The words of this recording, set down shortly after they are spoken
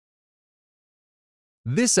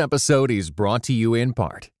This episode is brought to you in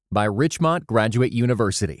part by Richmont Graduate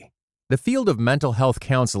University. The field of mental health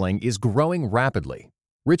counseling is growing rapidly.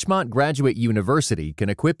 Richmont Graduate University can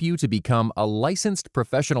equip you to become a licensed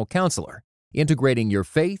professional counselor, integrating your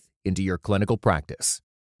faith into your clinical practice.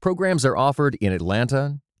 Programs are offered in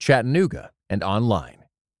Atlanta, Chattanooga, and online.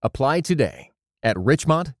 Apply today at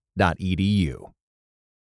richmont.edu.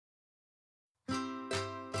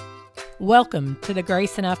 Welcome to the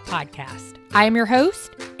Grace Enough podcast. I am your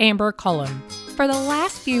host, Amber Cullum. For the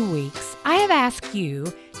last few weeks, I have asked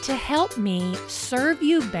you to help me serve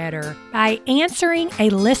you better by answering a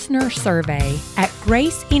listener survey at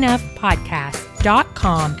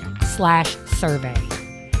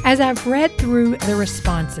graceenoughpodcast.com/survey. As I've read through the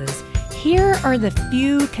responses, here are the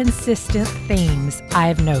few consistent themes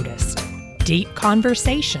I've noticed. Deep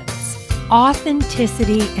conversations,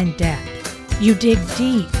 authenticity and depth. You dig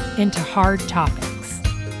deep into hard topics,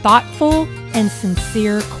 thoughtful and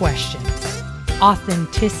sincere questions,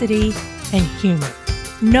 authenticity and humor.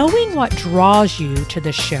 Knowing what draws you to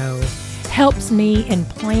the show helps me in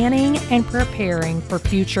planning and preparing for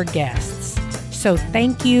future guests. So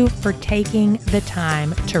thank you for taking the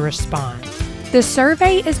time to respond. The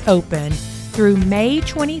survey is open through May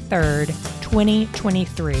 23rd,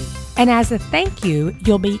 2023. And as a thank you,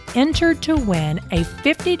 you'll be entered to win a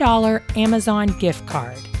 $50 Amazon gift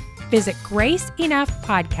card. Visit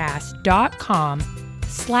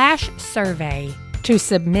graceenoughpodcast.com/survey to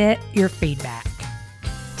submit your feedback.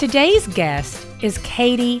 Today's guest is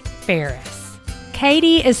Katie Faris.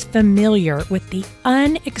 Katie is familiar with the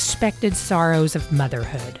unexpected sorrows of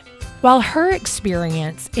motherhood. While her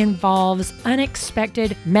experience involves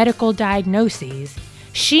unexpected medical diagnoses,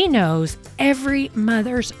 she knows every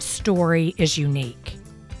mother's story is unique.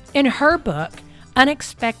 In her book,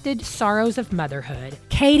 Unexpected Sorrows of Motherhood,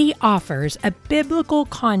 Katie offers a biblical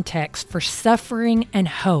context for suffering and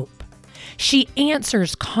hope. She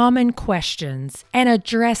answers common questions and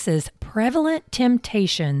addresses prevalent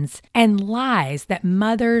temptations and lies that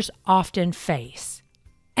mothers often face.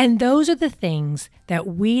 And those are the things that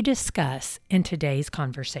we discuss in today's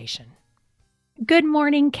conversation. Good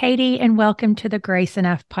morning, Katie, and welcome to the Grace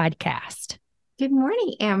Enough podcast. Good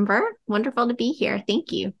morning, Amber. Wonderful to be here.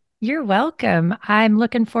 Thank you. You're welcome. I'm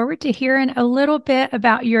looking forward to hearing a little bit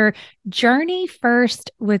about your journey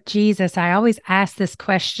first with Jesus. I always ask this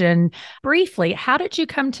question briefly. How did you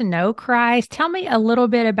come to know Christ? Tell me a little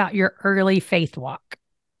bit about your early faith walk.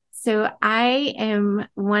 So I am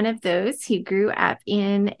one of those who grew up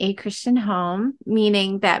in a Christian home,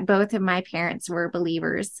 meaning that both of my parents were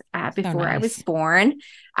believers before I was born.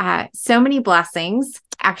 So many blessings.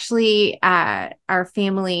 Actually, our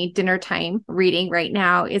family dinner time reading right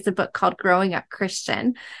now is a book called Growing Up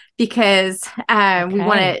Christian, because we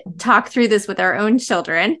want to talk through this with our own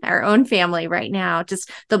children, our own family right now,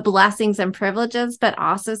 just the blessings and privileges, but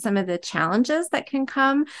also some of the challenges that can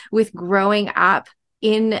come with growing up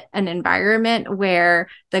in an environment where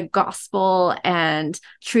the gospel and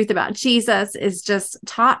truth about Jesus is just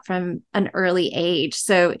taught from an early age.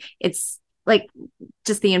 So it's like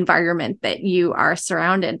just the environment that you are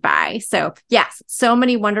surrounded by. So yes, so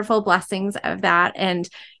many wonderful blessings of that. And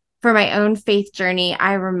for my own faith journey,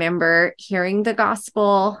 I remember hearing the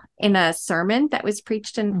gospel in a sermon that was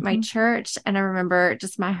preached in my church. And I remember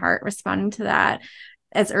just my heart responding to that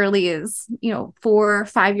as early as, 4 or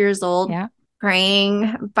 5 years old. Yeah.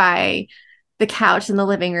 Praying by the couch in the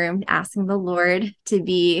living room, asking the Lord to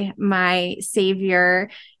be my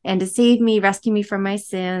savior and to save me, rescue me from my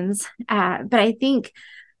sins. But I think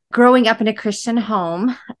growing up in a Christian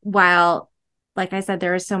home, while, like I said,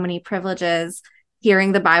 there are so many privileges,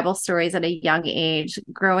 hearing the Bible stories at a young age,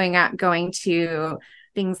 growing up, going to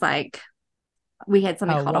things like, we had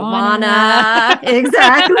something called Awana.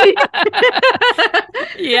 Exactly.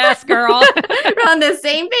 Yes, girl. We're on the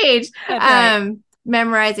same page. Right.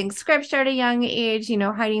 Memorizing scripture at a young age,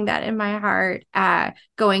 hiding that in my heart,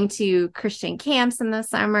 going to Christian camps in the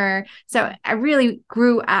summer. So I really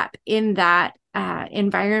grew up in that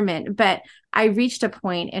environment. But I reached a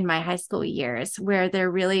point in my high school years where there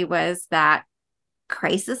really was that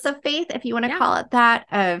crisis of faith, if you want to call it that,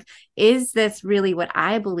 of, is this really what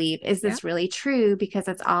I believe? Is this really true? Because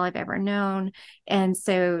it's all I've ever known. And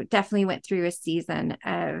so definitely went through a season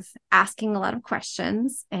of asking a lot of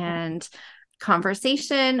questions and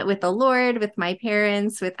conversation with the Lord, with my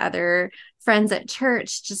parents, with other friends at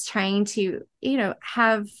church, just trying to,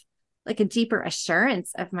 have like a deeper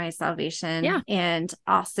assurance of my salvation. Yeah. And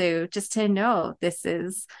also just to know this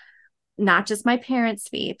is not just my parents'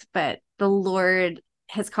 faith, but the Lord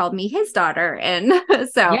has called me his daughter. And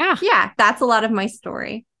so, that's a lot of my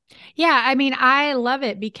story. Yeah. I mean, I love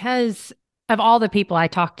it because of all the people I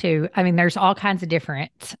talk to, I mean, there's all kinds of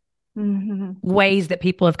different ways that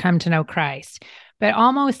people have come to know Christ. But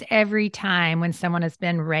almost every time when someone has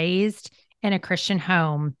been raised in a Christian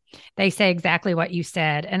home, they say exactly what you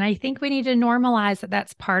said. And I think we need to normalize that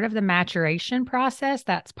that's part of the maturation process.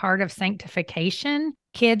 That's part of sanctification.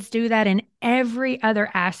 Kids do that in every other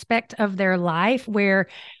aspect of their life, where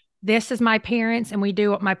this is my parents and we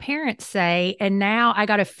do what my parents say. And now I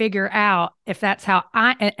got to figure out if that's how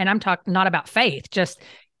and I'm talking not about faith, just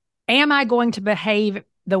am I going to behave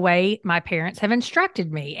the way my parents have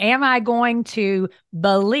instructed me? Am I going to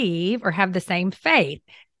believe or have the same faith?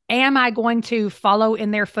 Am I going to follow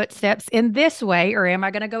in their footsteps in this way, or am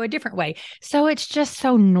I going to go a different way? So it's just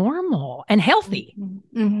so normal and healthy,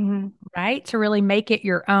 right? To really make it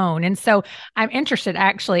your own. And so I'm interested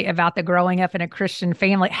actually about the growing up in a Christian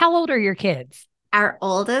family. How old are your kids? Our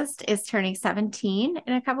oldest is turning 17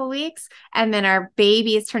 in a couple of weeks, and then our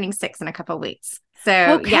baby is turning 6 in a couple of weeks.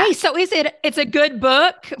 So, okay. Yeah. So it's a good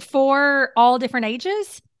book for all different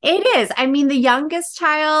ages? It is. I mean, the youngest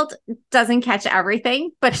child doesn't catch everything,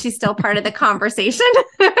 but she's still part of the conversation.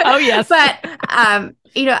 Oh, yes. But,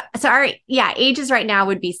 so our ages right now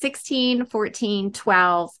would be 16, 14,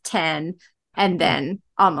 12, 10, and then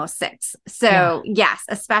almost 6. So yes,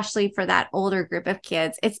 especially for that older group of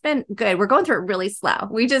kids, it's been good. We're going through it really slow.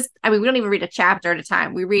 We don't even read a chapter at a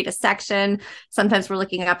time. We read a section. Sometimes we're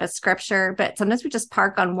looking up a scripture, but sometimes we just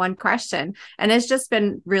park on one question. And it's just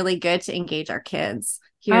been really good to engage our kids,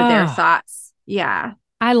 hear their thoughts. Yeah.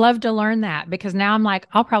 I love to learn that, because now I'm like,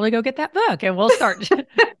 I'll probably go get that book and we'll start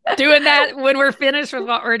doing that when we're finished with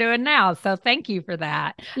what we're doing now. So thank you for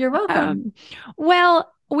that. You're welcome.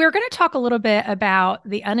 Well, we're going to talk a little bit about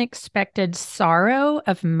the unexpected sorrow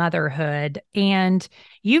of motherhood. And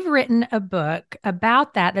you've written a book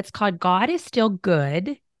about that that's called God is Still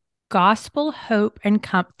Good, Gospel, Hope, and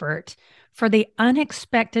Comfort for the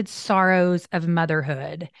Unexpected Sorrows of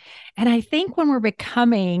Motherhood. And I think when we're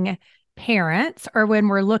becoming parents, or when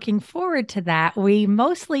we're looking forward to that, we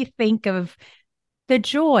mostly think of the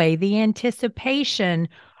joy, the anticipation,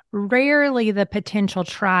 rarely the potential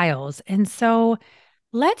trials. And so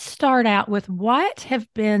let's start out with what have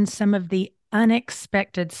been some of the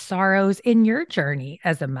unexpected sorrows in your journey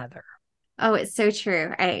as a mother. Oh, it's so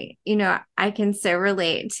true. I can so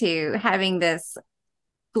relate to having this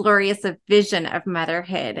glorious vision of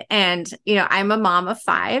motherhood. And, I'm a mom of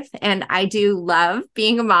 5, and I do love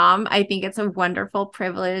being a mom. I think it's a wonderful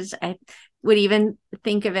privilege. I would even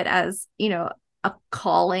think of it as, a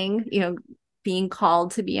calling, being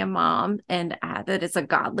called to be a mom, and that it's a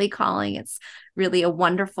godly calling. It's really a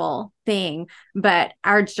wonderful thing. But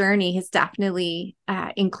our journey has definitely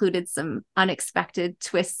included some unexpected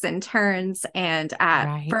twists and turns. And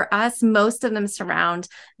for us, most of them surround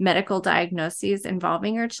medical diagnoses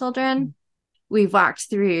involving our children. We've walked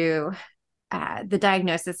through the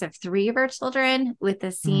diagnosis of 3 of our children with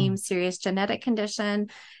the same serious genetic condition.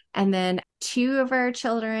 And then 2 of our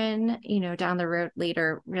children, down the road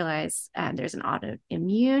later realized there's an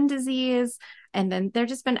autoimmune disease. And then there've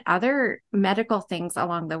just been other medical things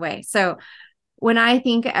along the way. So when I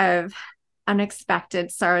think of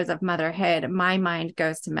unexpected sorrows of motherhood, my mind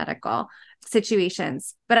goes to medical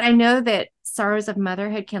situations. But I know that sorrows of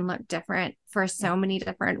motherhood can look different for so many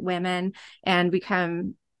different women, and we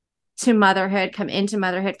come into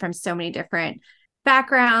motherhood from so many different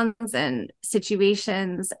backgrounds and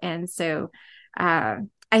situations. And so I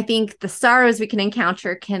think the sorrows we can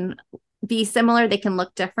encounter can be similar. They can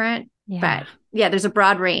look different, but there's a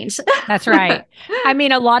broad range. That's right. I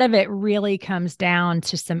mean, a lot of it really comes down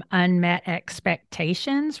to some unmet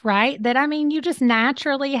expectations, right? That, you just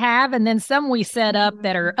naturally have. And then some we set up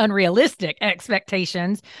that are unrealistic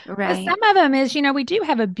expectations. Right. But some of them is, we do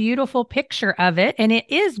have a beautiful picture of it, and it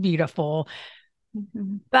is beautiful.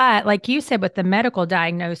 But like you said, with the medical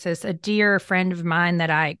diagnosis, a dear friend of mine that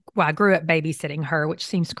I grew up babysitting her, which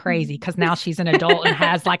seems crazy because now she's an adult and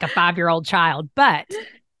has like a 5-year-old child. But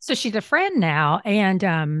so she's a friend now. And,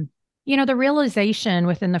 the realization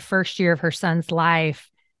within the first year of her son's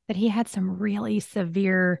life that he had some really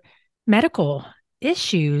severe medical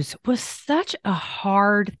issues was such a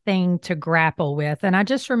hard thing to grapple with. And I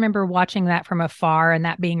just remember watching that from afar, and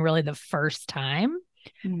that being really the first time.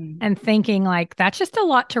 And thinking like, that's just a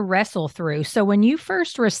lot to wrestle through. So when you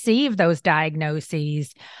first received those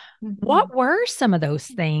diagnoses, what were some of those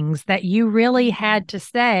things that you really had to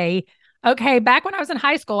say, okay, back when I was in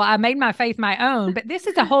high school, I made my faith my own, but this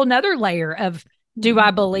is a whole nother layer of, do I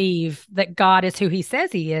believe that God is who he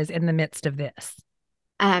says he is in the midst of this?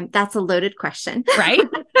 That's a loaded question. Right?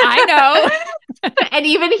 I know. And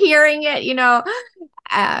even hearing it,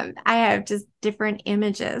 I have just different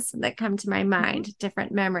images that come to my mind,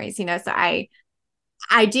 different memories, so I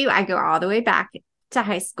go all the way back to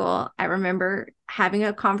high school. I remember having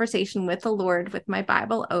a conversation with the Lord with my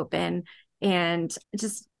Bible open, and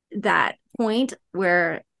just that point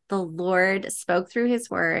where the Lord spoke through his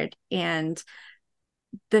word and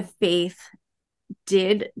the faith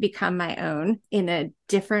did become my own in a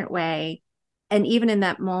different way. And even in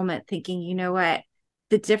that moment thinking, you know what,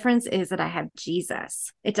 the difference is that I have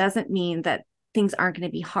Jesus. It doesn't mean that things aren't going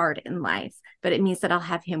to be hard in life, but it means that I'll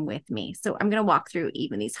have him with me. So I'm going to walk through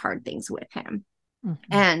even these hard things with him.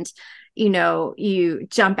 And, you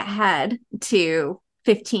jump ahead to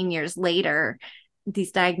 15 years later,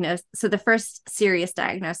 these diagnoses. So the first serious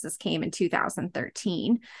diagnosis came in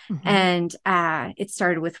 2013. And it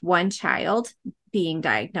started with one child being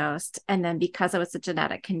diagnosed. And then because it was a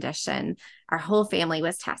genetic condition, our whole family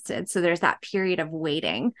was tested. So there's that period of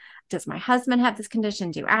waiting. Does my husband have this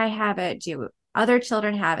condition? Do I have it? Do other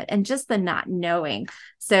children have it? And just the not knowing.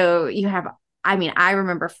 So I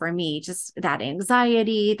remember for me, just that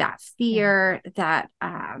anxiety, that fear, that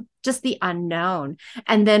just the unknown.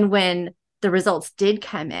 And then when the results did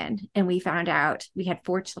come in and we found out we had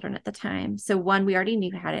 4 children at the time. So one we already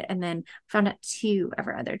knew had it, and then found out 2 of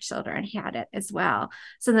our other children had it as well.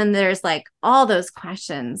 So then there's like all those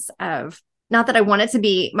questions of, not that I want it to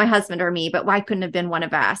be my husband or me, but why couldn't it have been one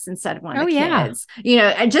of us instead of one of the kids?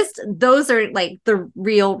 And just those are like the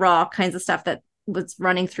real raw kinds of stuff that was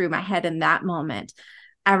running through my head in that moment.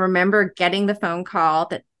 I remember getting the phone call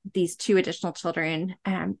that these 2 additional children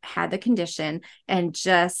had the condition, and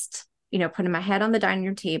just putting my head on the dining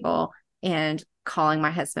room table and calling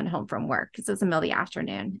my husband home from work, because it was the middle of the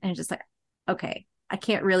afternoon, and just like, okay, I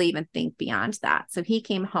can't really even think beyond that. So he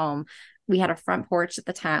came home. We had a front porch at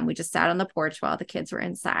the time. We just sat on the porch while the kids were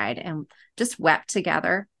inside and just wept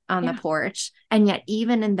together on the porch. And yet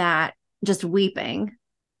even in that, just weeping,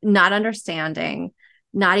 not understanding,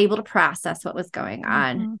 not able to process what was going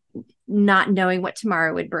on, not knowing what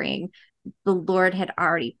tomorrow would bring, the Lord had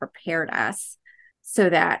already prepared us so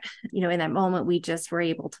that, in that moment, we just were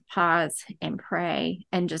able to pause and pray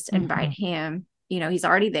and just invite him. He's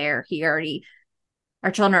already there.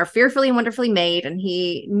 Our children are fearfully and wonderfully made, and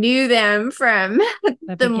he knew them from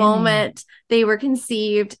the moment they were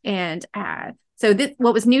conceived. And so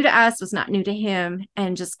what was new to us was not new to him,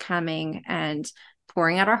 and just coming and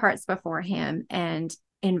pouring out our hearts before him and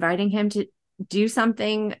inviting him to do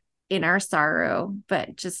something in our sorrow,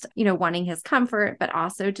 but just, wanting his comfort, but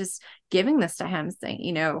also just giving this to him,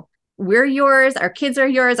 saying, we're yours, our kids are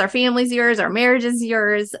yours, our family's yours, our marriage is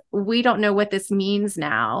yours. We don't know what this means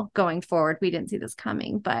now going forward. We didn't see this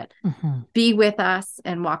coming, but be with us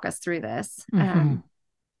and walk us through this.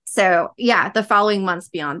 So the following months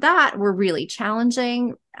beyond that were really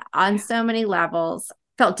challenging on so many levels.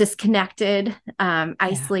 Felt disconnected,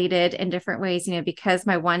 isolated in different ways, because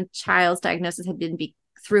my one child's diagnosis had been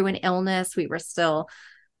through an illness. We were still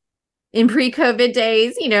in pre-COVID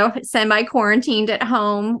days, semi-quarantined at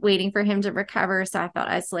home, waiting for him to recover. So I felt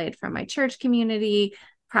isolated from my church community,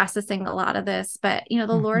 processing a lot of this. But, the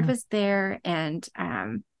Lord was there, and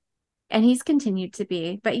he's continued to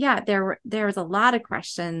be. But there was a lot of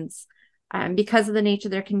questions because of the nature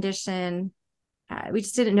of their condition. We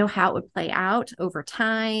just didn't know how it would play out over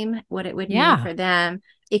time, what it would mean for them.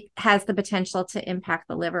 It has the potential to impact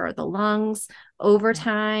the liver or the lungs over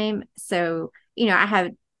time. So, I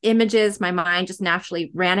have images. My mind just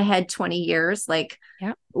naturally ran ahead 20 years. Like,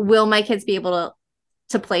 will my kids be able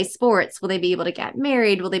to play sports? Will they be able to get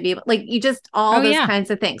married? Will they be able, all those kinds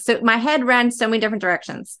of things. So my head ran so many different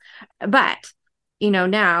directions. But,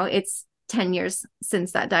 now it's 10 years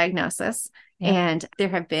since that diagnosis. And there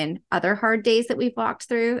have been other hard days that we've walked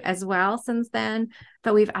through as well since then.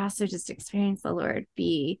 But we've also just experienced the Lord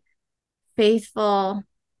be faithful,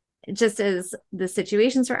 just as the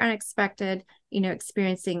situations were unexpected,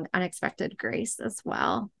 experiencing unexpected grace as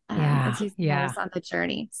well. As he's led us on the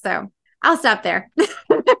journey. So I'll stop there.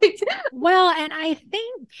 Well, and I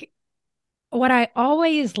think what I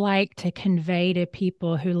always like to convey to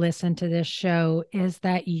people who listen to this show is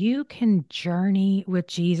that you can journey with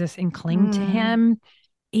Jesus and cling to him,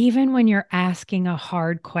 even when you're asking a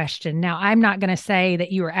hard question. Now, I'm not going to say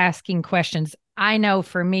that you were asking questions. I know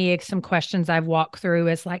for me, some questions I've walked through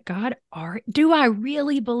is like, God, do I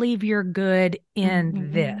really believe you're good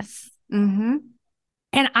in this? And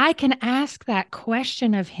I can ask that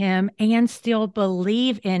question of him and still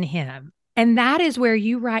believe in him. And that is where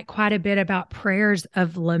you write quite a bit about prayers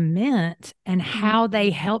of lament and how they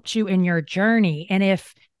helped you in your journey. And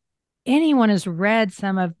if anyone has read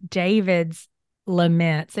some of David's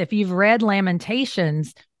laments, if you've read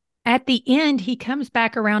Lamentations, at the end, he comes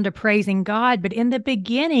back around to praising God. But in the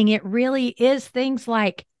beginning, it really is things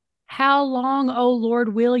like, how long, oh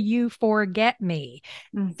Lord, will you forget me?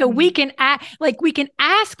 Mm-hmm. So we can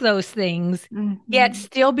ask those things, yet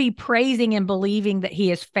still be praising and believing that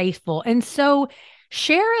he is faithful. And so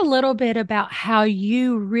share a little bit about how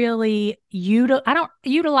you really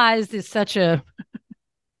utilize is such a,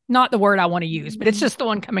 not the word I want to use, but it's just the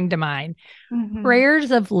one coming to mind.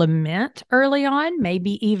 Prayers of lament early on,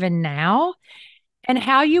 maybe even now, and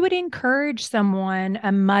how you would encourage someone,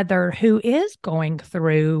 a mother who is going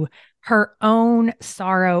through her own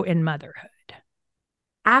sorrow in motherhood.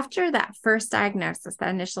 After that first diagnosis, that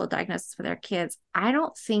initial diagnosis for their kids, I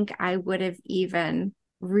don't think I would have even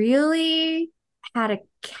really had a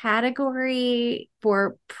category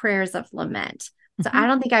for prayers of lament. So I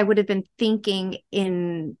don't think I would have been thinking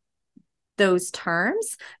in those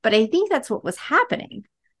terms, but I think that's what was happening.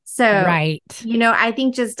 So, right. I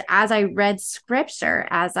think just as I read scripture,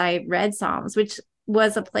 as I read Psalms, which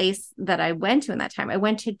was a place that I went to in that time, I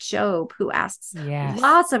went to Job, who asks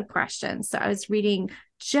lots of questions. So I was reading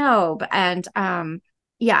Job and,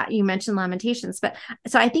 you mentioned Lamentations, but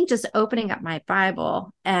so I think just opening up my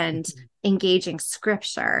Bible and engaging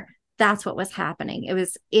scripture, that's what was happening. It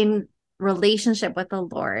was in relationship with the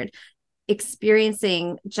Lord,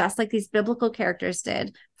 experiencing, just like these biblical characters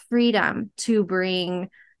did, freedom to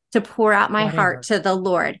pour out my heart to the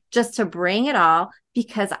Lord, just to bring it all,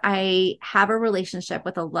 because I have a relationship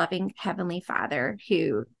with a loving Heavenly Father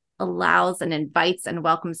who allows and invites and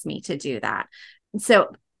welcomes me to do that.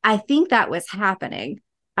 So I think that was happening,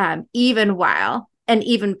 and even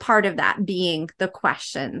part of that being the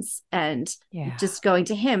questions and just going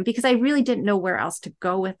to him, because I really didn't know where else to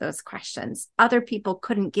go with those questions. Other people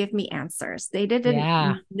couldn't give me answers. They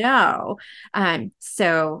didn't know.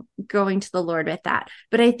 So going to the Lord with that.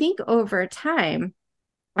 But I think over time,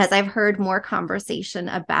 as I've heard more conversation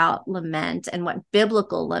about lament and what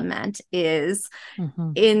biblical lament is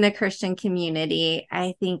in the Christian community,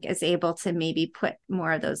 I think is able to maybe put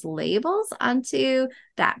more of those labels onto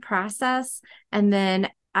that process. And then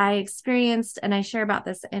I experienced, and I share about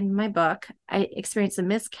this in my book, I experienced a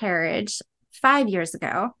miscarriage 5 years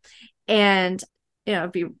ago. And,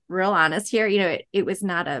 be real honest here, it was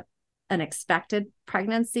not an unexpected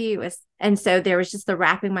pregnancy. And so there was just the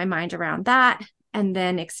wrapping my mind around that, and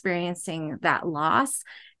then experiencing that loss.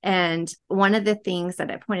 And one of the things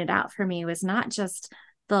that it pointed out for me was not just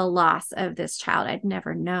the loss of this child I'd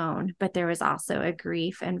never known, but there was also a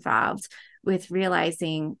grief involved with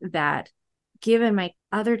realizing that given my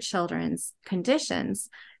other children's conditions,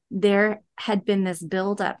 there had been this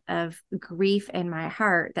buildup of grief in my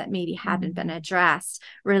heart that maybe hadn't been addressed,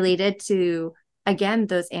 related to, again,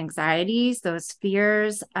 those anxieties, those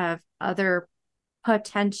fears of other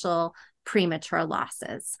potential premature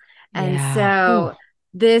losses. And so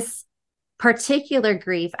this particular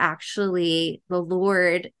grief, actually, the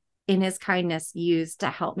Lord in his kindness used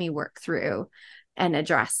to help me work through and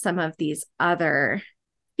address some of these other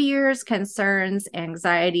fears, concerns,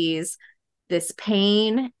 anxieties, this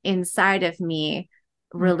pain inside of me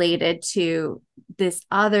related to this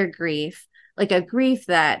other grief, like a grief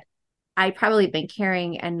that I probably been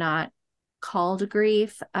carrying and not called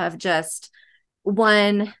grief, of just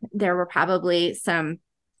one, there were probably some,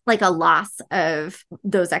 like a loss of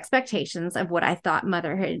those expectations of what I thought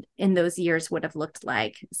motherhood in those years would have looked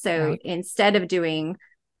like. So instead of doing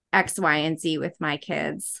X, Y, and Z with my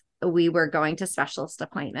kids, we were going to specialist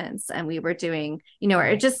appointments, and we were doing,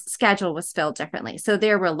 or just schedule was filled differently. So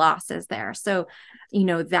there were losses there. So,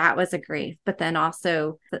 that was a grief, but then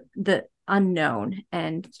also the unknown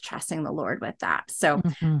and trusting the Lord with that. So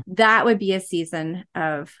that would be a season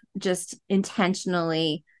of just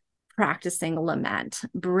intentionally practicing lament,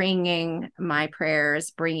 bringing my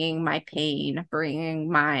prayers, bringing my pain, bringing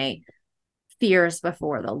my fears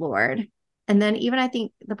before the Lord. And then even I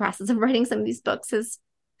think the process of writing some of these books has,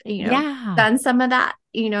 done some of that,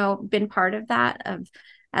 been part of that, of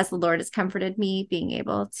as the Lord has comforted me, being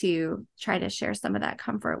able to try to share some of that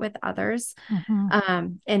comfort with others,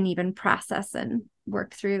 and even process and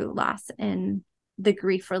work through loss and the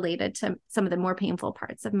grief related to some of the more painful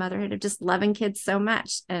parts of motherhood, of just loving kids so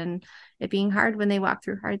much and it being hard when they walk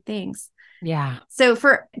through hard things. Yeah. So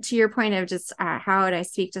to your point of just how would I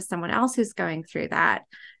speak to someone else who's going through that?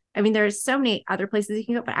 I mean, there's so many other places you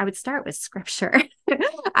can go, but I would start with scripture.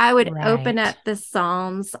 I would open up the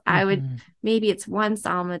Psalms. I would, maybe it's one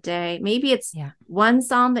Psalm a day. Maybe it's one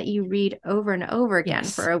Psalm that you read over and over again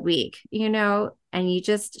for a week, and you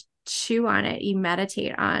just chew on it. You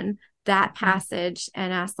meditate on that passage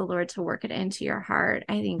and ask the Lord to work it into your heart.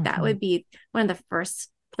 I think that would be one of the first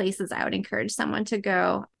places I would encourage someone to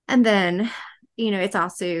go. And then, it's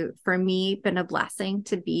also for me been a blessing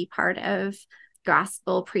to be part of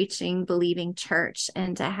gospel preaching, believing church,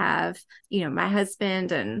 and to have, my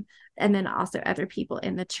husband and then also other people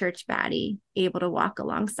in the church body able to walk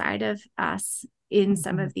alongside of us in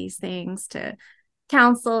some of these things, to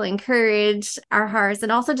counsel, encourage our hearts,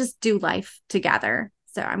 and also just do life together.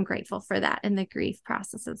 So I'm grateful for that in the grief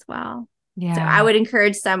process as well. Yeah. So I would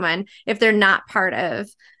encourage someone, if they're not part of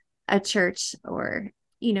a church or,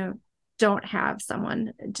 don't have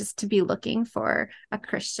someone, just to be looking for a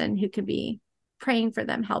Christian who could be praying for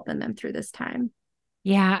them, helping them through this time.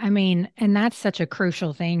 Yeah. I mean, and that's such a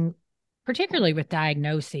crucial thing, particularly with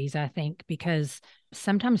diagnoses, I think, because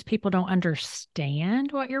sometimes people don't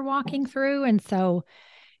understand what you're walking through. And so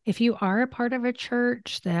if you are a part of a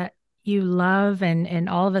church that you love and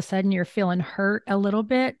all of a sudden you're feeling hurt a little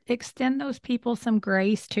bit, extend those people some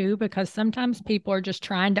grace too, because sometimes people are just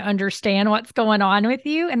trying to understand what's going on with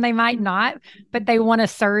you, and they might not, but they want to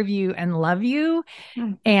serve you and love you.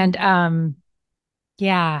 And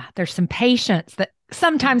yeah, there's some patience that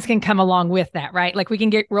sometimes can come along with that, right? Like we can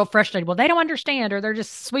get real frustrated. Well, they don't understand, or they're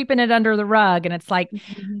just sweeping it under the rug. And it's like,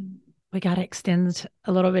 we got to extend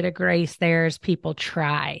a little bit of grace there as people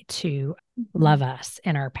try to love us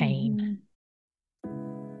in our pain.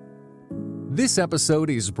 This episode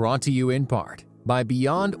is brought to you in part by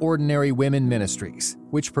Beyond Ordinary Women Ministries,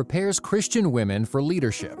 which prepares Christian women for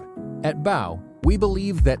leadership. At BOW, we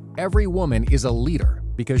believe that every woman is a leader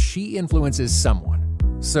because she influences someone.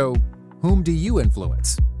 So, whom do you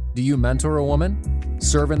influence? Do you mentor a woman?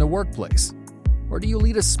 Serve in the workplace? Or do you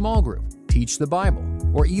lead a small group, teach the Bible,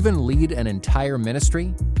 or even lead an entire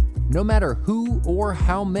ministry? No matter who or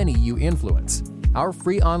how many you influence, our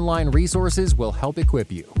free online resources will help equip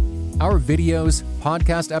you. Our videos,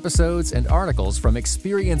 podcast episodes, and articles from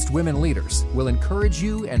experienced women leaders will encourage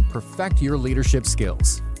you and perfect your leadership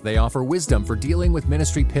skills. They offer wisdom for dealing with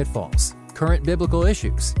ministry pitfalls, current biblical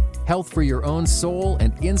issues, health for your own soul,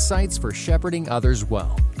 and insights for shepherding others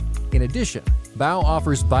well. In addition, BOW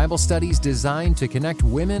offers Bible studies designed to connect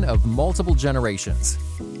women of multiple generations.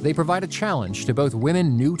 They provide a challenge to both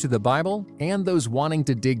women new to the Bible and those wanting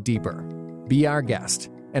to dig deeper. Be our guest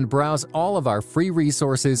and browse all of our free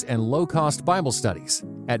resources and low-cost Bible studies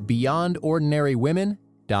at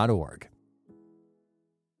beyondordinarywomen.org.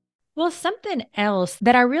 Well, something else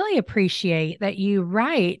that I really appreciate that you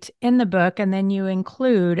write in the book, and then you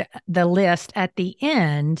include the list at the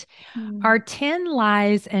end, are 10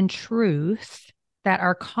 lies and truths that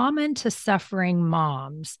are common to suffering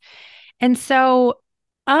moms. And so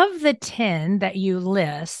of the 10 that you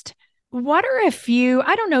list, what are a few,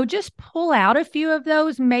 I don't know, just pull out a few of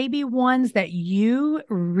those, maybe ones that you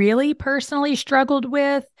really personally struggled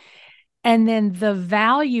with, and then the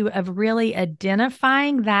value of really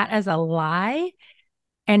identifying that as a lie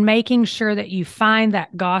and making sure that you find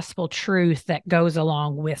that gospel truth that goes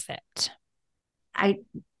along with it. I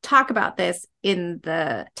talk about this in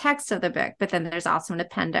the text of the book, but then there's also an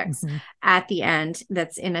appendix at the end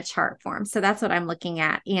that's in a chart form. So that's what I'm looking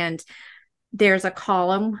at. And there's a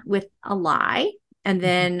column with a lie, and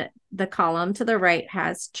then the column to the right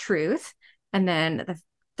has truth, and then the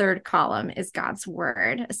third column is God's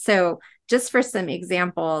word. So just for some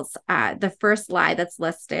examples, the first lie that's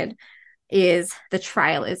listed is the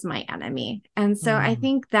trial is my enemy. And so I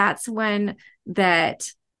think that's one that,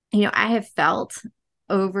 I have felt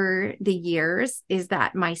over the years, is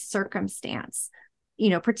that my circumstance,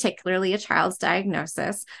 particularly a child's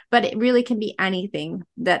diagnosis, but it really can be anything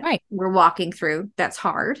that we're walking through that's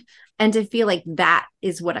hard. And to feel like that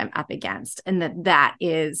is what I'm up against, and that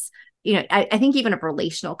is, I think even a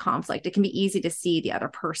relational conflict, it can be easy to see the other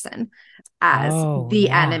person as the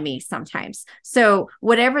enemy sometimes. So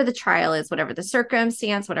whatever the trial is, whatever the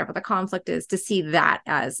circumstance, whatever the conflict is, to see that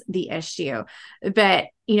as the issue. But,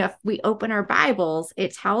 if we open our Bibles,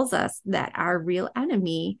 it tells us that our real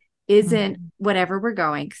enemy isn't whatever we're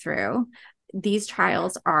going through. These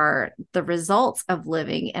trials are the results of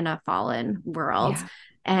living in a fallen world. Yeah.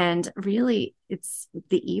 And really, it's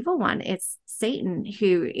the evil one. It's Satan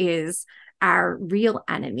who is our real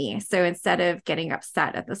enemy. So instead of getting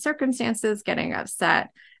upset at the circumstances, getting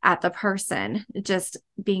upset at the person, just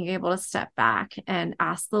being able to step back and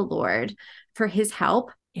ask the Lord for his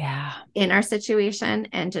help in our situation,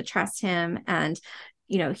 and to trust him. And,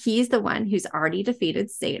 he's the one who's already defeated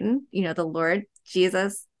Satan. The Lord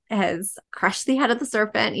Jesus has crushed the head of the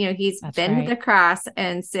serpent. He's been to the cross.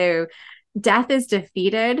 And so death is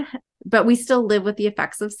defeated, but we still live with the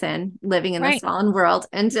effects of sin, living in this fallen world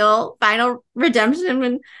until final redemption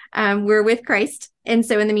when we're with Christ And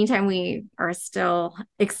so in the meantime, we are still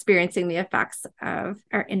experiencing the effects of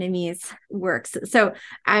our enemy's works. So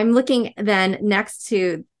I'm looking then next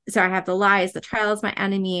to, so I have the lies, the trial is my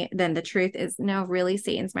enemy. Then the truth is, no, really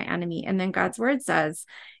Satan's my enemy. And then God's word says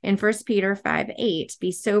in 1 Peter 5:8,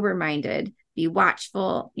 be sober-minded, be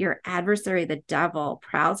watchful. Your adversary, the devil,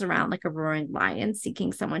 prowls around like a roaring lion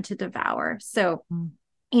seeking someone to devour. So,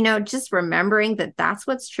 just remembering that that's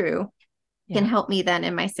what's true can help me then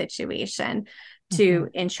in my situation to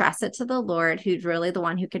entrust it to the Lord, who's really the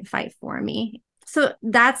one who can fight for me. So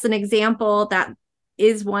that's an example. That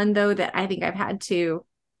is one, though, that I think I've had to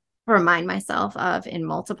remind myself of in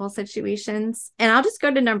multiple situations. And I'll just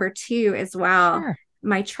go to number 2 as well. Sure.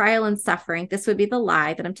 My trial and suffering. This would be the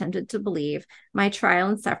lie that I'm tempted to believe. My trial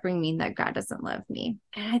and suffering mean that God doesn't love me.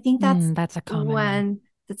 And I think that's a common one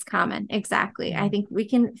that's common. Exactly. I think we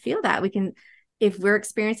can feel that. We can, if we're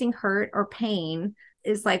experiencing hurt or pain,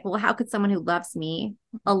 is like, well, how could someone who loves me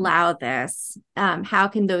allow this? How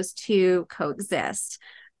can those two coexist?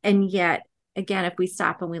 And yet, again, if we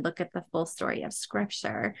stop and we look at the full story of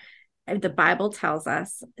Scripture, the Bible tells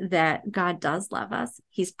us that God does love us.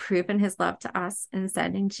 He's proven his love to us in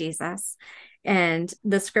sending Jesus. And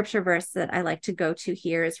the scripture verse that I like to go to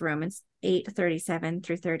here is Romans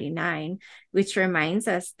 8:37-39, which reminds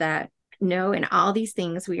us that no, in all these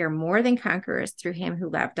things, we are more than conquerors through him who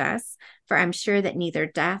loved us. For I'm sure that neither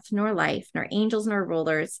death, nor life, nor angels, nor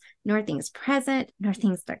rulers, nor things present, nor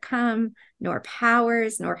things to come, nor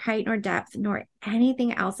powers, nor height, nor depth, nor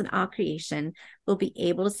anything else in all creation will be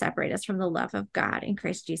able to separate us from the love of God in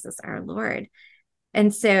Christ Jesus our Lord.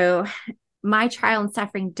 And so my trial and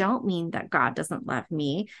suffering don't mean that God doesn't love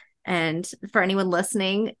me. And for anyone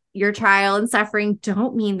listening, your trial and suffering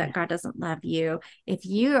don't mean that God doesn't love you. If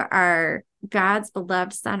you are God's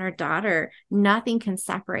beloved son or daughter, nothing can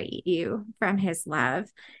separate you from his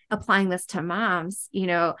love. Applying this to moms,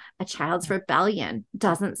 a child's rebellion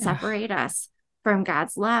doesn't separate us from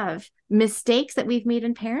God's love. Mistakes that we've made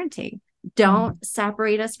in parenting don't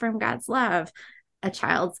separate us from God's love. A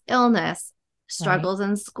child's illness, struggles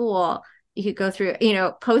in school, you could go through,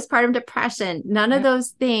 postpartum depression, none of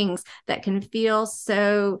those things that can feel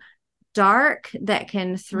so dark, that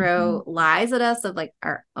can throw lies at us of like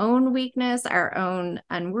our own weakness, our own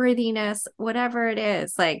unworthiness, whatever it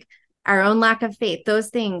is, like our own lack of faith, those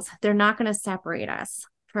things, they're not going to separate us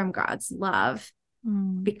from God's love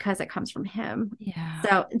because it comes from him. Yeah.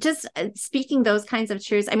 So just speaking those kinds of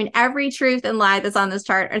truths. I mean, every truth and lie that's on this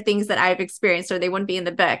chart are things that I've experienced or they wouldn't be in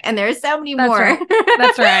the book. And there's so many more. Right.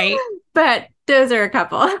 That's right. But those are a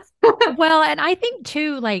couple. Well, and I think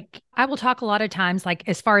too, like I will talk a lot of times, like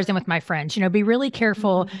as far as in with my friends, be really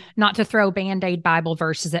careful not to throw Band-Aid Bible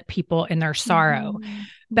verses at people in their sorrow,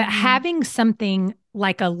 but having something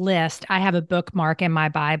like a list. I have a bookmark in my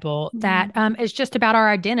Bible that is just about our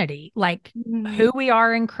identity, like who we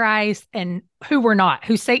are in Christ and who we're not,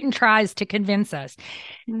 who Satan tries to convince us.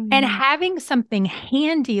 And having something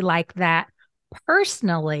handy like that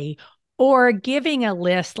personally, or giving a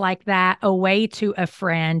list like that away to a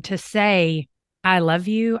friend to say, I love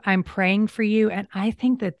you, I'm praying for you, and I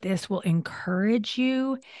think that this will encourage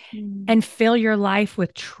you and fill your life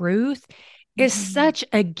with truth is such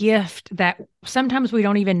a gift that sometimes we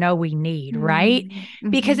don't even know we need, right?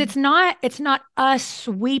 Because it's not us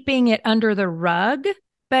sweeping it under the rug,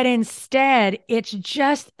 but instead it's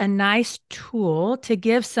just a nice tool to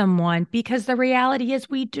give someone, because the reality is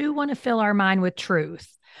we do want to fill our mind with truth.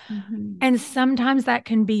 And sometimes that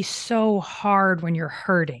can be so hard when you're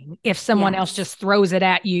hurting, if someone else just throws it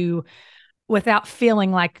at you without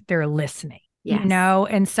feeling like they're listening,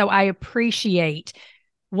 And so I appreciate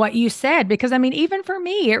what you said, because I mean, even for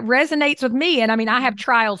me, it resonates with me. And I mean, I have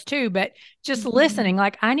trials too, but just listening,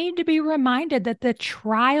 like I need to be reminded that the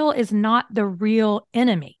trial is not the real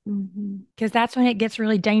enemy, because that's when it gets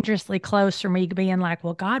really dangerously close for me being like,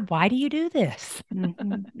 well, God, why do you do this? Not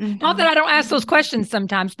that I don't ask those questions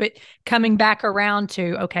sometimes, but coming back around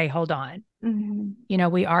to, okay, hold on.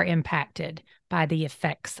 We are impacted by the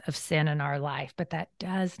effects of sin in our life, but that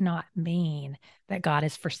does not mean that God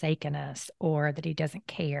has forsaken us or that he doesn't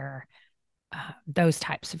care, those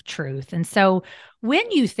types of truth. And so when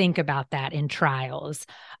you think about that in trials,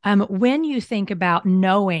 when you think about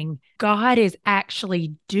knowing God is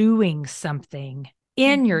actually doing something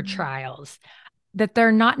in your trials, that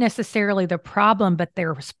they're not necessarily the problem, but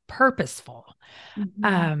they're purposeful.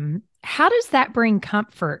 How does that bring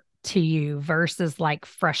comfort to you versus like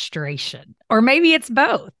frustration? Or maybe it's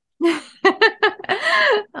both.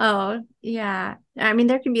 Oh, yeah. I mean,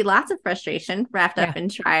 there can be lots of frustration wrapped up in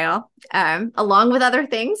trial, along with other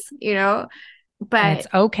things, but it's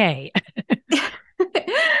okay.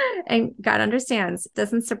 And God understands. It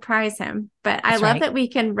doesn't surprise him. But I love that we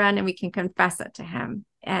can run and we can confess it to him.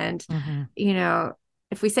 And,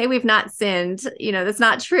 if we say we've not sinned, that's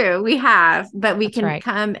not true. We have, but we can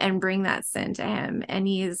come and bring that sin to him, and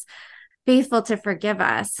he's faithful to forgive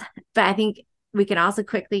us. But I think we can also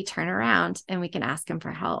quickly turn around and we can ask him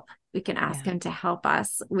for help. We can ask him to help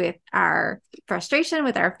us with our frustration,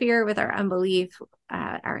 with our fear, with our unbelief,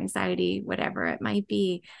 our anxiety, whatever it might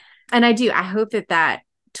be. And I hope that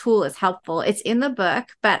tool is helpful. It's in the book,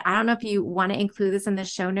 but I don't know if you want to include this in the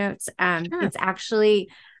show notes. Sure. It's actually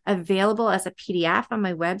available as a PDF on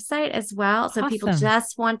my website as well. So if people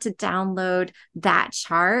just want to download that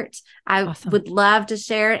chart, I would love to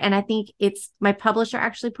share it. And I think my publisher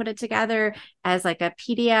actually put it together as like a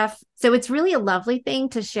PDF. So it's really a lovely thing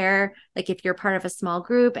to share. Like if you're part of a small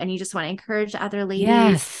group and you just want to encourage other ladies.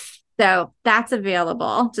 Yes. So that's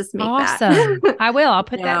available. Just make that. I will. I'll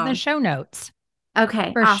put that in the show notes.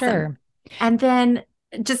 Okay. For sure. And then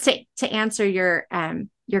just to answer your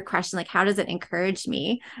question, like, how does it encourage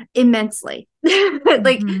me? Immensely,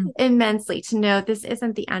 like immensely, to know this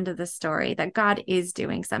isn't the end of the story, that God is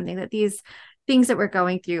doing something, that these things that we're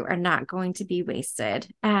going through are not going to be wasted.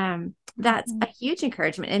 That's a huge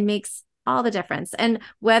encouragement. It makes all the difference. And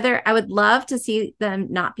whether I would love to see them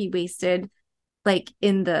not be wasted, like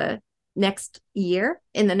in the next year,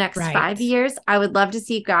 in the next 5 years, I would love to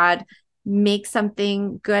see God make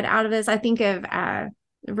something good out of this. I think of,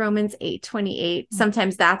 Romans 8:28.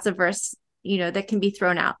 Sometimes that's a verse, that can be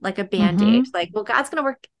thrown out like a band-aid. Like, well, God's going to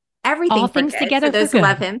work everything all things together for those who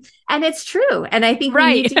love him. And it's true. And I think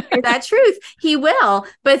we need to hear that truth. He will.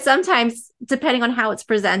 But sometimes, depending on how it's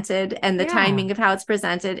presented and the timing of how it's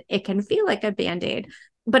presented, it can feel like a band-aid.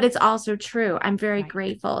 But it's also true. I'm very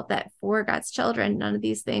grateful that for God's children, none of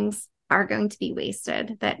these things are going to be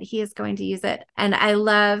wasted, that he is going to use it. And I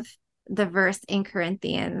love the verse in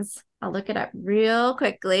Corinthians. I'll look it up real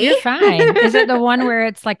quickly. You're fine. Is it the one where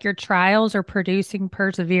it's like your trials are producing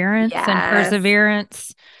perseverance and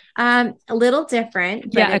perseverance? A little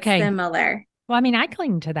different, but it's similar. Well, I mean, I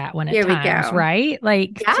cling to that one at times, right?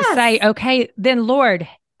 Like to say, okay, then Lord,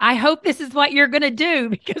 I hope this is what you're going to do,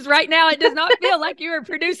 because right now it does not feel like you are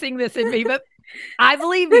producing this in me, but I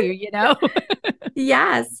believe you,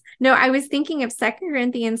 Yes. No, I was thinking of 2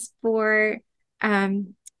 Corinthians 4,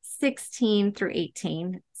 16 through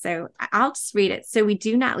 18. So I'll just read it. So we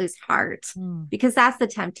do not lose heart, because that's the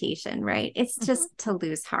temptation, right? It's just to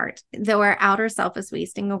lose heart. Though our outer self is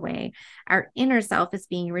wasting away, our inner self is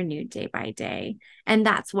being renewed day by day. And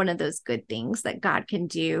that's one of those good things that God can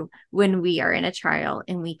do when we are in a trial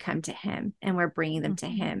and we come to him and we're bringing them to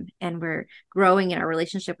him and we're growing in our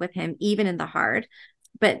relationship with him, even in the hard.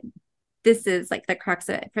 But this is like the crux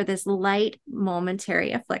of it, for this light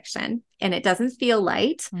momentary affliction. And it doesn't feel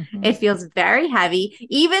light. It feels very heavy.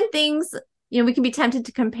 Even things, we can be tempted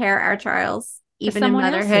to compare our trials, even in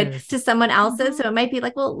motherhood, to someone else's. So it might be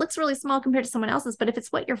like, well, it looks really small compared to someone else's. But if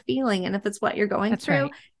it's what you're feeling and if it's what you're going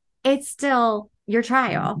through, it's still your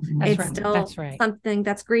trial. It's still something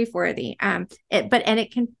that's grief worthy.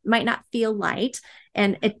 It might not feel light,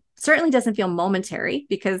 and it certainly doesn't feel momentary,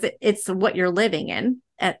 because it's what you're living in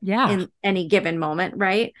any given moment,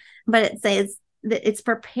 right? But it says that it's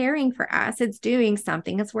preparing for us. It's doing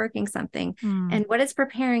something. It's working something. And what it's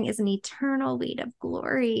preparing is an eternal weight of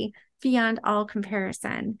glory beyond all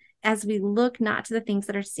comparison, as we look not to the things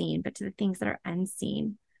that are seen, but to the things that are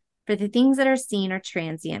unseen. For the things that are seen are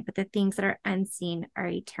transient, but the things that are unseen are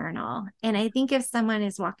eternal. And I think if someone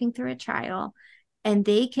is walking through a trial and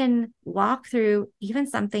they can walk through even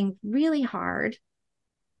something really hard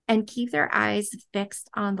and keep their eyes fixed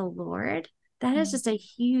on the Lord, that is just a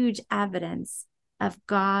huge evidence of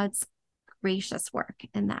God's gracious work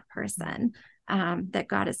in that person, that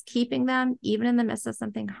God is keeping them even in the midst of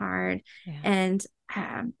something hard. And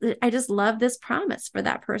I just love this promise for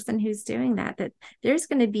that person who's doing that there's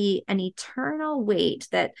going to be an eternal weight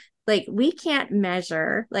that, like, we can't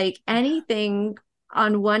measure. Like, anything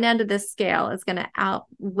on one end of the scale is going to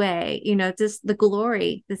outweigh, just the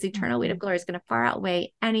glory. This eternal weight of glory is going to far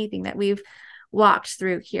outweigh anything that we've walked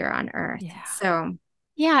through here on earth. So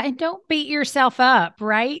and don't beat yourself up,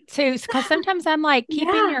 right? So, because sometimes I'm like,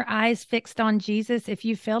 keeping your eyes fixed on Jesus. If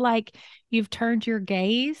you feel like you've turned your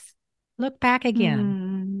gaze, look back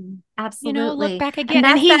again. Absolutely. Look back again.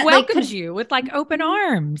 And he welcomes you with like open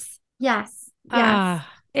arms. Yes.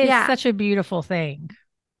 It's such a beautiful thing.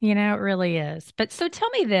 It really is. But so tell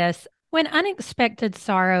me this, when unexpected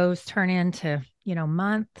sorrows turn into,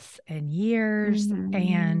 months and years,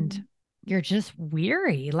 and you're just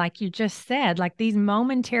weary, like you just said, like these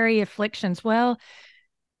momentary afflictions, well,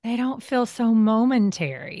 They don't feel so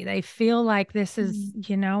momentary. They feel like this is,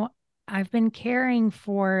 I've been caring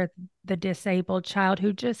for the disabled child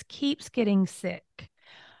who just keeps getting sick.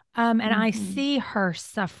 And I Mm-hmm. see her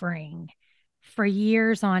suffering for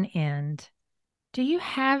years on end. Do you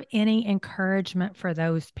have any encouragement for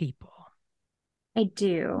those people? I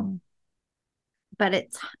do, Mm. but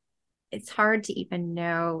it's hard to even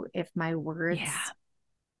know if my Yeah. words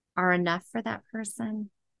are enough for that person.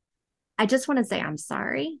 I just want to say I'm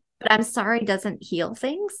sorry, but I'm sorry doesn't heal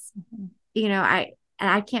things. Mhm.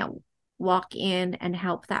 I can't walk in and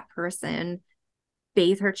help that person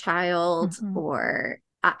bathe her child, Mhm. or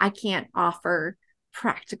I can't offer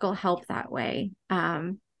practical help that way.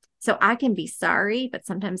 So I can be sorry, but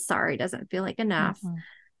sometimes sorry doesn't feel like enough. Mhm.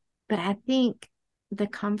 But I think the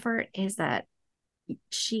comfort is that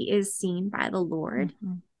she is seen by the Lord.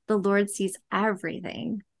 Mhm. The Lord sees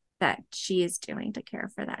everything that she is doing to care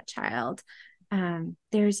for that child.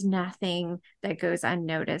 There's nothing that goes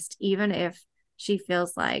unnoticed, even if she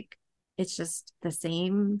feels like it's just the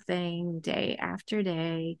same thing day after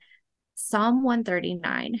day. Psalm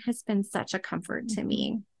 139 has been such a comfort to Mhm.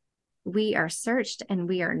 me. We are searched and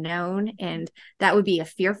we are known, and that would be a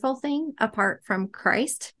fearful thing apart from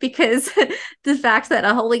Christ, because the fact that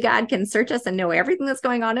a holy God can search us and know everything that's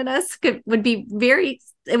going on in us would be very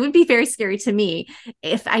scary to me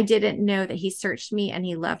if I didn't know that he searched me and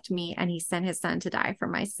he loved me and he sent his son to die for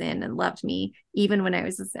my sin and loved me even when I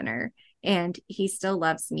was a sinner, and he still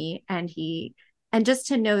loves me. And just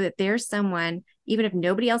to know that there's someone, even if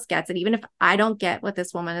nobody else gets it, even if I don't get what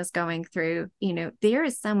this woman is going through, there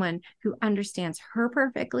is someone who understands her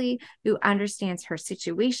perfectly, who understands her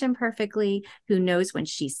situation perfectly, who knows when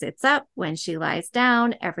she sits up, when she lies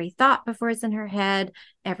down, every thought before it's in her head,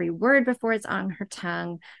 every word before it's on her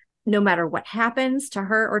tongue. No matter what happens to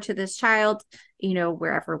her or to this child,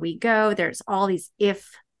 wherever we go, there's all these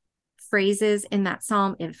if phrases in that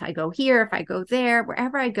psalm. If I go here, if I go there,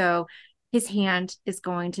 wherever I go, his hand is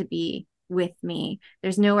going to be with me.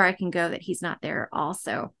 There's nowhere I can go that he's not there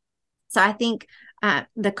also. So I think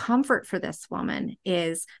the comfort for this woman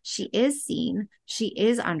is she is seen, she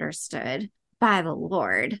is understood by the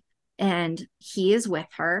Lord, and he is with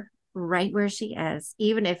her right where she is,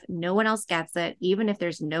 even if no one else gets it, even if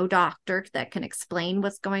there's no doctor that can explain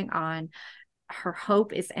what's going on. Her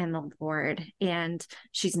hope is in the Lord, and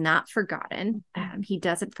she's not forgotten. He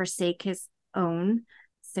doesn't forsake his own.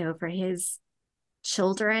 So for his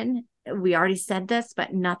children, we already said this,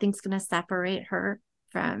 but nothing's going to separate her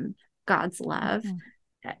from God's love. Mhm.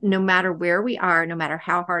 No matter where we are, no matter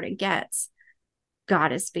how hard it gets,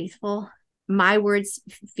 God is faithful. My words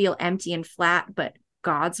feel empty and flat, but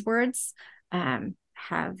God's words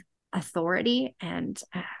have authority. And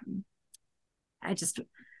I just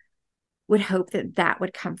would hope that that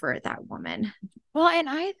would comfort that woman. Well, and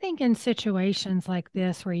I think in situations like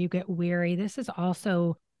this where you get weary, this is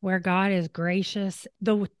also where God is gracious.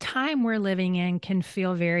 The time we're living in can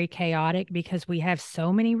feel very chaotic because we have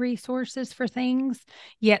so many resources for things,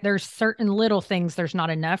 yet there's certain little things there's not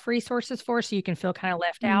enough resources for, so you can feel kind of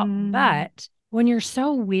left out. Mm, But when you're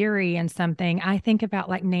so weary in something, I think about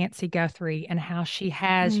like Nancy Guthrie and how she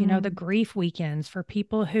has, the mm, grief weekends for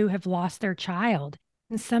people who have lost their child.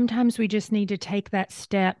 And sometimes we just need to take that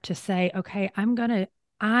step to say, okay, I'm going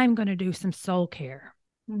to do some soul care.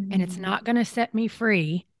 And it's mm, not going to set me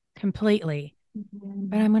free completely,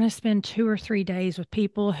 but mm, I'm going to spend 2 or 3 days with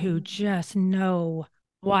people who just know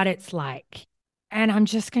what it's like. And I'm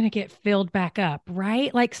just going to get filled back up,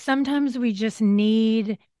 right? Like sometimes we just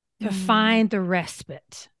need to mm, find the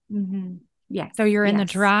respite. mm. Yes, So you're in the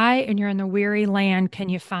yes, dry and you're in the weary land. Can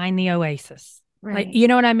you find the oasis? Like, right, you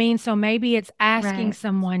know what I mean? So maybe it's asking right.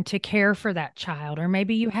 someone to care for that child, or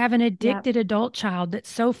maybe you have an Yep. addicted adult child that's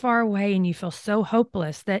so far away and you feel so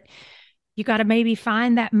hopeless that you got to maybe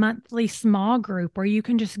find that monthly small group where you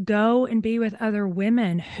can just go and be with other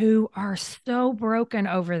women who are so broken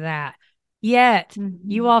over that. Yet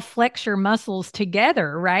you Mm-hmm. all flex your muscles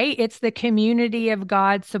together, right? It's the community of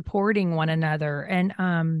God supporting one another. And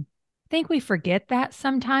I think we forget that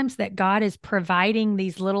sometimes that God is providing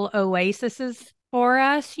these little oases for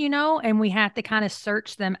us, and we have to kind of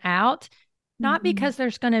search them out, not Mm-hmm. because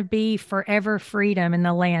there's going to be forever freedom in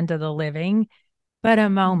the land of the living, but a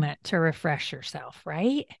moment to refresh yourself,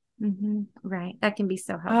 right? Mm-hmm. Right. That can be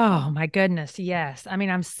so Oh helpful. my goodness, yes. I mean,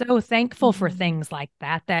 I'm so thankful for Mm-hmm. things like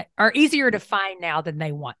that are easier to find now than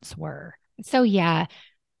they once were. So yeah,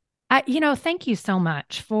 thank you so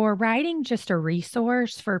much for writing just a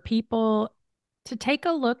resource for people to take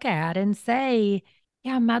a look at and say,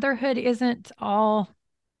 yeah, motherhood isn't all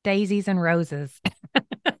daisies and roses.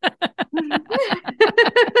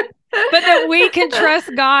 but that we can trust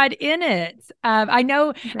God in it. I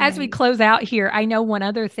know as we close out here, I know one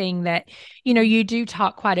other thing that, you do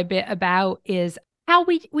talk quite a bit about is how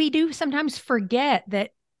we do sometimes forget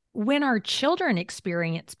that when our children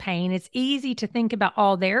experience pain, it's easy to think about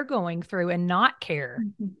all they're going through and not care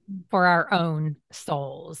for our own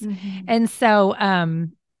souls. And so,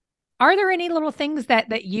 are there any little things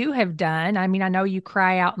that you have done? I mean, I know you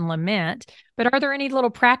cry out and lament, but are there any little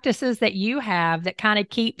practices that you have that kind of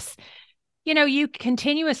keeps, you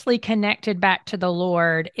continuously connected back to the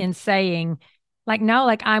Lord in saying,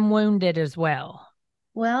 no, I'm wounded as well?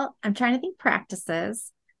 Well, I'm trying to think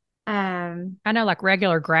practices. I know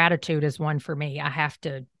regular gratitude is one for me. I have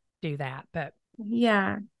to do that, but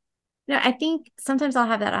yeah. No, I think sometimes I'll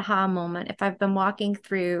have that aha moment if I've been walking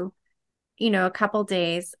through a couple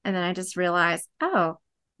days and then I just realize, oh,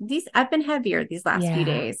 I've been heavier these last few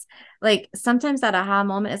days. Sometimes that aha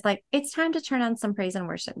moment is it's time to turn on some praise and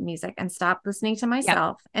worship music and stop listening to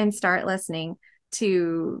myself and start listening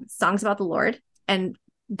to songs about the Lord. And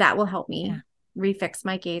that will help me refix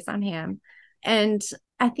my gaze on him. And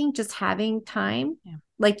I think just having time,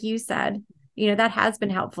 like you said, that has been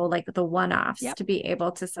helpful, the one-offs to be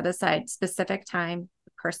able to set aside specific time,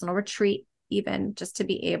 personal retreat, even just to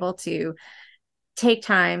be able to take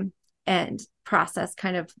time and process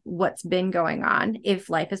kind of what's been going on. If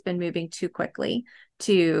life has been moving too quickly,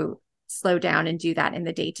 to slow down and do that in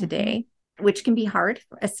the day-to-day, which can be hard,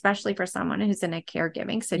 especially for someone who's in a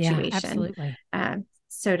caregiving situation. Yeah, absolutely.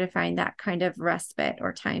 So to find that kind of respite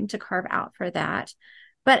or time to carve out for that.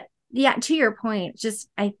 But yeah, to your point,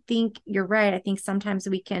 I think you're right. I think sometimes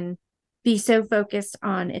we can be so focused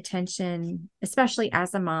on attention, especially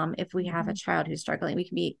as a mom. If we have a child who's struggling, we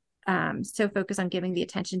can be so focused on giving the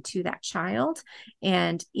attention to that child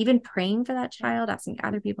and even praying for that child, asking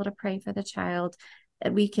other people to pray for the child,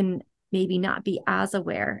 that we can maybe not be as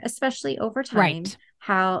aware, especially over time,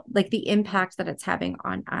 how the impact that it's having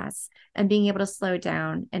on us, and being able to slow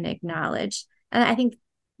down and acknowledge. And I think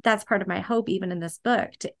that's part of my hope, even in this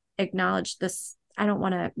book, to acknowledge this. I don't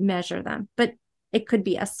want to measure them, but it could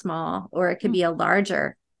be a small or it could be a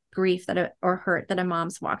larger grief or hurt that a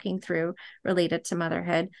mom's walking through related to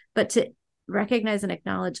motherhood, but to recognize and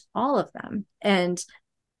acknowledge all of them, and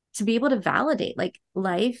to be able to validate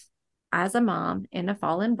life as a mom in a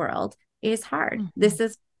fallen world is hard. This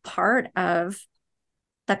is part of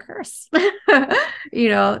the curse,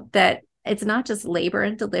 that it's not just labor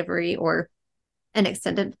and delivery or an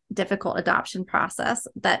extended difficult adoption process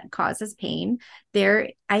that causes pain. There,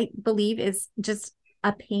 I believe, is just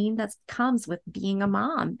a pain that comes with being a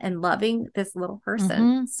mom and loving this little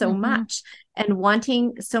person so much and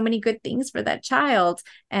wanting so many good things for that child.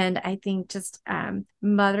 And I think just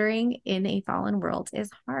mothering in a fallen world is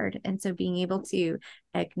hard. And so being able to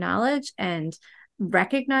acknowledge and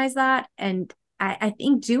recognize that, and I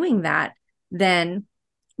think doing that, then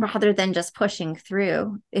rather than just pushing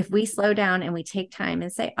through, if we slow down and we take time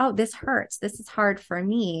and say, oh, this hurts, this is hard for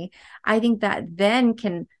me, I think that then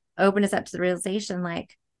can open us up to the realization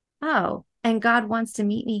oh, and God wants to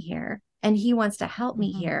meet me here and he wants to help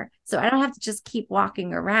me here. So I don't have to just keep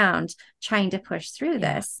walking around trying to push through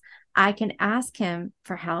this. I can ask him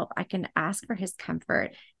for help. I can ask for his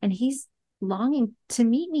comfort, and he's longing to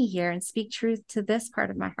meet me here and speak truth to this part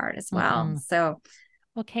of my heart as well. So,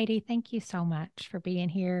 well, Katie, thank you so much for being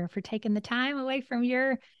here, for taking the time away from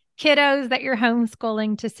your kiddos that you're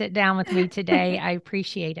homeschooling to sit down with me today. I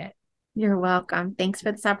appreciate it. You're welcome. Thanks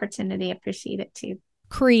for this opportunity. I appreciate it too.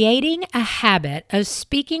 Creating a habit of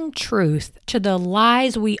speaking truth to the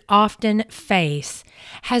lies we often face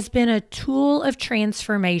has been a tool of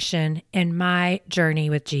transformation in my journey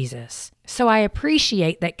with Jesus. So I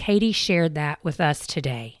appreciate that Katie shared that with us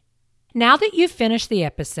today. Now that you've finished the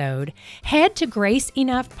episode, head to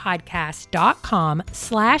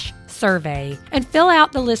graceenoughpodcast.com/survey and fill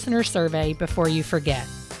out the listener survey before you forget.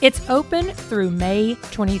 It's open through May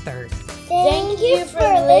 23rd. Thank you for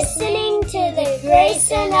listening to the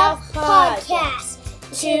Grace Enough Podcast.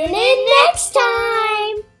 Tune in next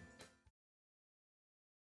time.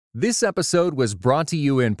 This episode was brought to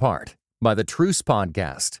you in part by the Truce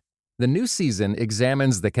Podcast. The new season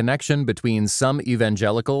examines the connection between some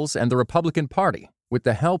evangelicals and the Republican Party with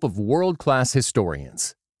the help of world-class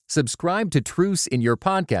historians. Subscribe to Truce in your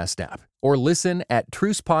podcast app or listen at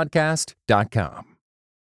trucepodcast.com.